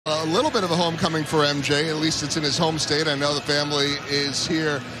A little bit of a homecoming for MJ. At least it's in his home state. I know the family is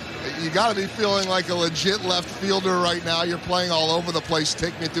here. You got to be feeling like a legit left fielder right now. You're playing all over the place.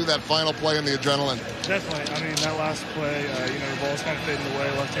 Take me through that final play and the adrenaline. Definitely. I mean, that last play, the ball's kind of fading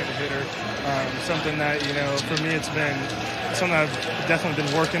away, left-handed hitter. Something that, for me, it's been something I've definitely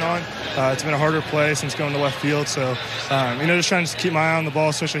been working on. It's been a harder play since going to left field. So, just trying to keep my eye on the ball,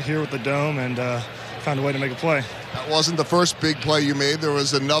 especially here with the dome, and found a way to make a play. That wasn't the first big play you made. There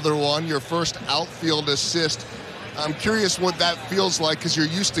was another one, your first outfield assist. I'm curious what that feels like because you're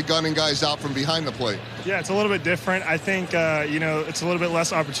used to gunning guys out from behind the plate. Yeah, it's a little bit different. I think, it's a little bit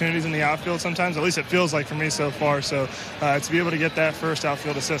less opportunities in the outfield sometimes. At least it feels like for me so far. So to be able to get that first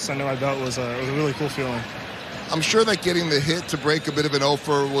outfield assist under my belt was a really cool feeling. I'm sure that getting the hit to break a bit of an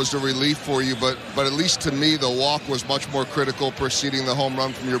offer was a relief for you, but at least to me, the walk was much more critical preceding the home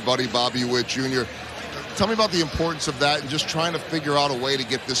run from your buddy Bobby Witt Jr. Tell me about the importance of that and just trying to figure out a way to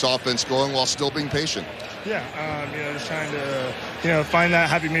get this offense going while still being patient. Yeah, just trying to, find that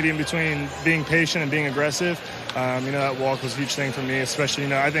happy medium between being patient and being aggressive. That walk was a huge thing for me,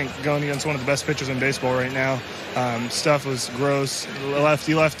 especially, I think going against one of the best pitchers in baseball right now. Stuff was gross,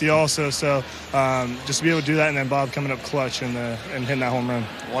 lefty also. So just to be able to do that and then Bob coming up clutch and hitting that home run.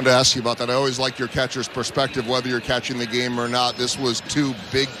 I wanted to ask you about that. I always like your catcher's perspective, whether you're catching the game or not. This was two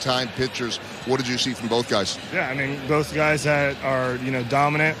big-time pitchers. What did you see from both guys? Yeah, both guys that are,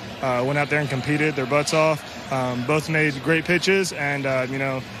 dominant, went out there and competed their butts off. Both made great pitches and,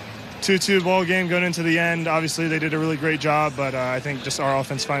 2-2 ball game going into the end. Obviously, they did a really great job, but I think just our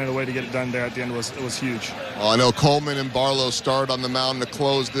offense finding a way to get it done there at the end was huge. Well, I know Coleman and Barlow started on the mound to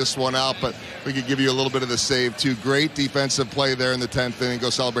close this one out, but we could give you a little bit of the save, too. Great defensive play there in the 10th inning.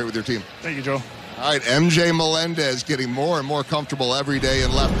 Go celebrate with your team. Thank you, Joe. All right, MJ Melendez getting more and more comfortable every day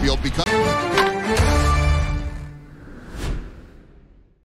in left field because